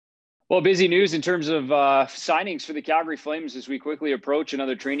Well, busy news in terms of signings for the Calgary Flames as we quickly approach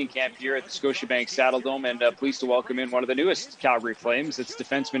another training camp here at the Scotiabank Saddledome, and pleased to welcome in one of the newest Calgary Flames. It's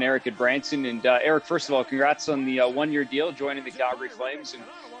defenseman Erik Gudbranson. And Erik, first of all, congrats on the one-year deal joining the Calgary Flames.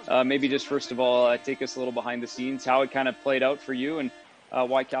 And maybe just first of all, take us a little behind the scenes, how it kind of played out for you and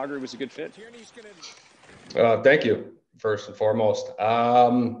why Calgary was a good fit. Thank you, first and foremost.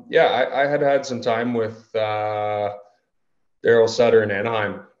 I had some time with Darryl, Sutter, in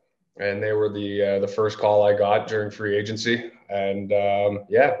Anaheim. And they were the first call I got during free agency. And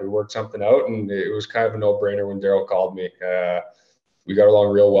we worked something out, and it was kind of a no-brainer when Darryl called me. We got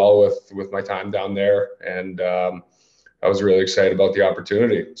along real well with my time down there, and I was really excited about the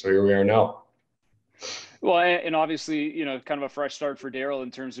opportunity. So here we are now. Well, and obviously, kind of a fresh start for Darryl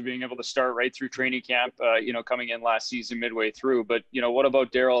in terms of being able to start right through training camp, coming in last season midway through. But, what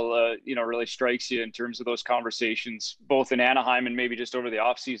about Darryl, really strikes you in terms of those conversations, both in Anaheim and maybe just over the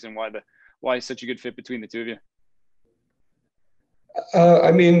offseason, why is such a good fit between the two of you?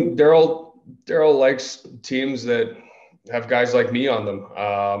 Darryl likes teams that have guys like me on them.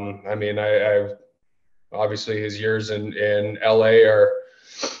 I obviously his years in LA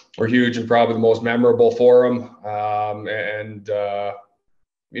were huge and probably the most memorable for him.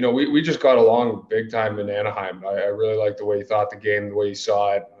 We just got along big time in Anaheim. I really liked the way he thought the game, the way he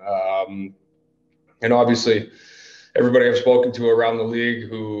saw it. And obviously everybody I've spoken to around the league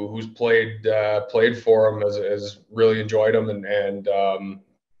who's played for him has really enjoyed him. And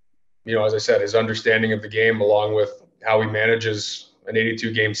as I said, his understanding of the game along with how he manages an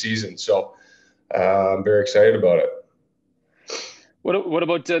 82 game season. So I'm very excited about it. What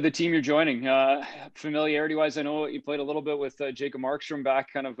about the team you're joining? Familiarity-wise, I know you played a little bit with Jacob Markstrom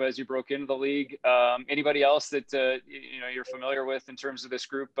back kind of as you broke into the league. Anybody else that you're familiar with in terms of this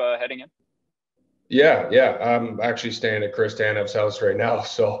group heading in? Yeah. I'm actually staying at Chris Tanev's house right now.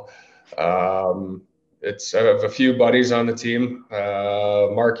 So I have a few buddies on the team.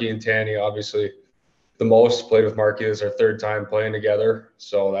 Marky and Tanny, obviously the most. Played with Marky. This is our third time playing together.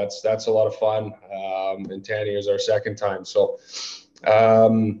 So that's a lot of fun. And Tanny is our second time. So I've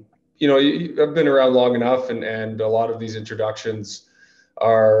been around long enough, and a lot of these introductions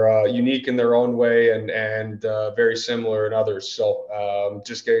are unique in their own way and very similar in others. So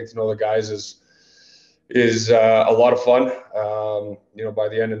just getting to know the guys is a lot of fun. By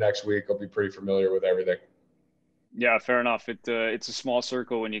the end of next week, I'll be pretty familiar with everything. Yeah, fair enough. It's a small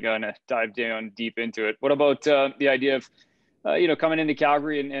circle when you gotta dive down deep into it. What about the idea of coming into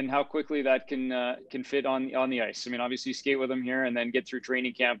Calgary and how quickly that can fit on the ice? I mean, obviously you skate with them here and then get through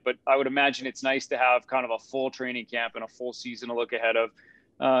training camp, but I would imagine it's nice to have kind of a full training camp and a full season to look ahead of,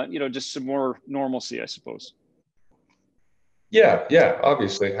 just some more normalcy, I suppose. Yeah,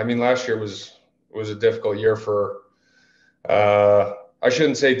 obviously. I mean, last year was a difficult year for, I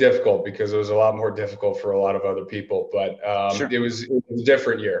shouldn't say difficult because it was a lot more difficult for a lot of other people, but Sure. It was a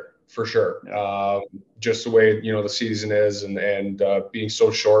different year. For sure. Yeah. Just the way, the season is and being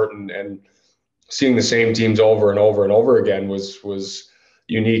so short and seeing the same teams over and over and over again was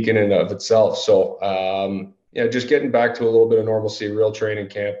unique in and of itself. So, just getting back to a little bit of normalcy, real training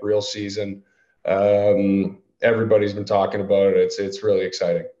camp, real season. Everybody's been talking about it. It's really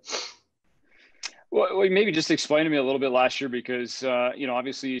exciting. Well, maybe just explain to me a little bit last year because,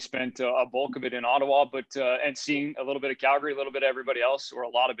 obviously you spent a bulk of it in Ottawa, but and seeing a little bit of Calgary, a little bit of everybody else, or a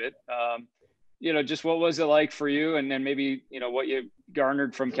lot of it. Just what was it like for you, and then maybe what you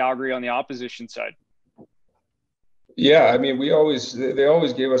garnered from Calgary on the opposition side. Yeah, I mean, they always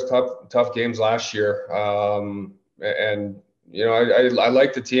gave us tough games last year, and I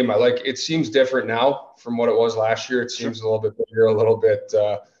like the team. It seems different now from what it was last year. It seems a little bit bigger, a little bit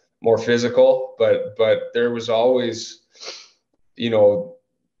more physical, but there was always,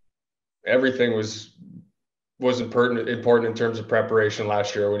 everything was important in terms of preparation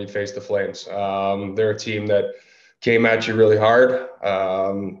last year when you faced the Flames. They're a team that came at you really hard,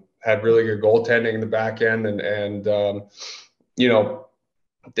 had really good goaltending in the back end, and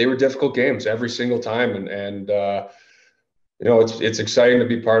they were difficult games every single time, and it's exciting to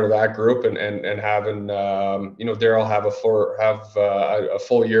be part of that group and having Darryl have a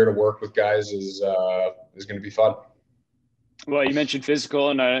full year to work with guys is going to be fun. Well, you mentioned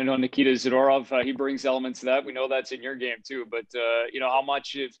physical, and I know Nikita Zadorov, he brings elements to that. We know that's in your game too, but how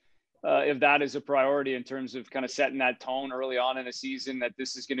much if that is a priority in terms of kind of setting that tone early on in the season that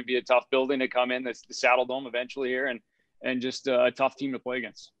this is going to be a tough building to come in, the Saddledome eventually here, and just a tough team to play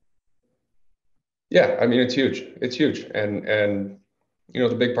against. Yeah, I mean, it's huge. It's huge. And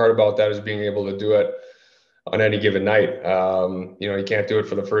the big part about that is being able to do it on any given night. You can't do it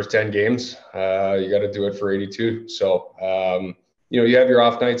for the first 10 games. You got to do it for 82. So, you have your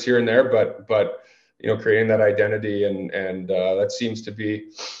off nights here and there, but creating that identity and that seems to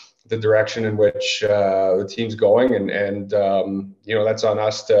be the direction in which the team's going, and that's on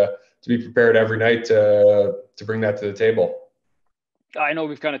us to be prepared every night to bring that to the table. I know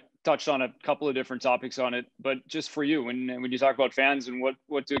we've kind of touched on a couple of different topics on it, but just for you, when you talk about fans and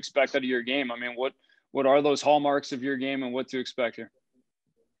what to expect out of your game, I mean, what are those hallmarks of your game and what to expect here?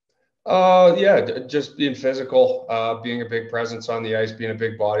 Yeah, just being physical, being a big presence on the ice, being a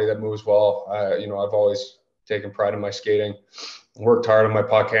big body that moves well. I've always taken pride in my skating. Worked hard on my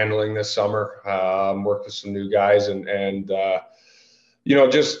puck handling this summer. Worked with some new guys, and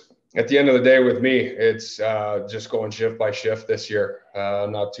just at the end of the day, with me, it's just going shift by shift this year.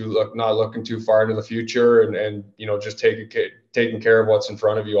 Not looking too far into the future, and just taking care of what's in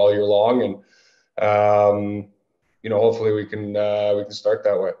front of you all year long, and hopefully we can start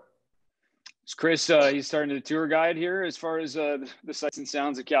that way. Is Chris, he's starting to tour guide here as far as the sights and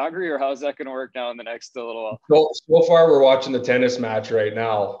sounds of Calgary, or how's that going to work now in the next little while? So far, we're watching the tennis match right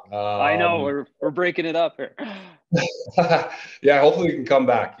now. I know we're breaking it up here. Yeah, hopefully he can come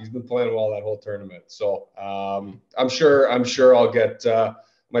back. He's been playing well that whole tournament, so I'm sure I'll get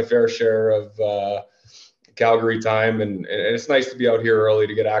my fair share of Calgary time, and it's nice to be out here early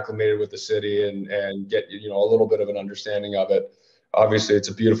to get acclimated with the city and get a little bit of an understanding of it. Obviously, it's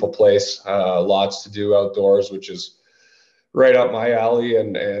a beautiful place, lots to do outdoors, which is right up my alley,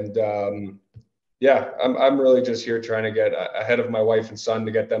 and yeah, I'm really just here trying to get ahead of my wife and son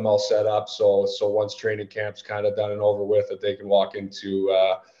to get them all set up. So once training camp's kind of done and over with, that they can walk into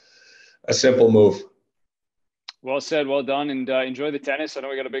a simple move. Well said, well done, and enjoy the tennis. I know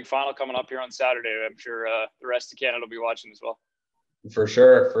we got a big final coming up here on Saturday. I'm sure the rest of Canada will be watching as well. For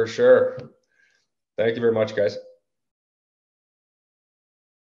sure. Thank you very much, guys.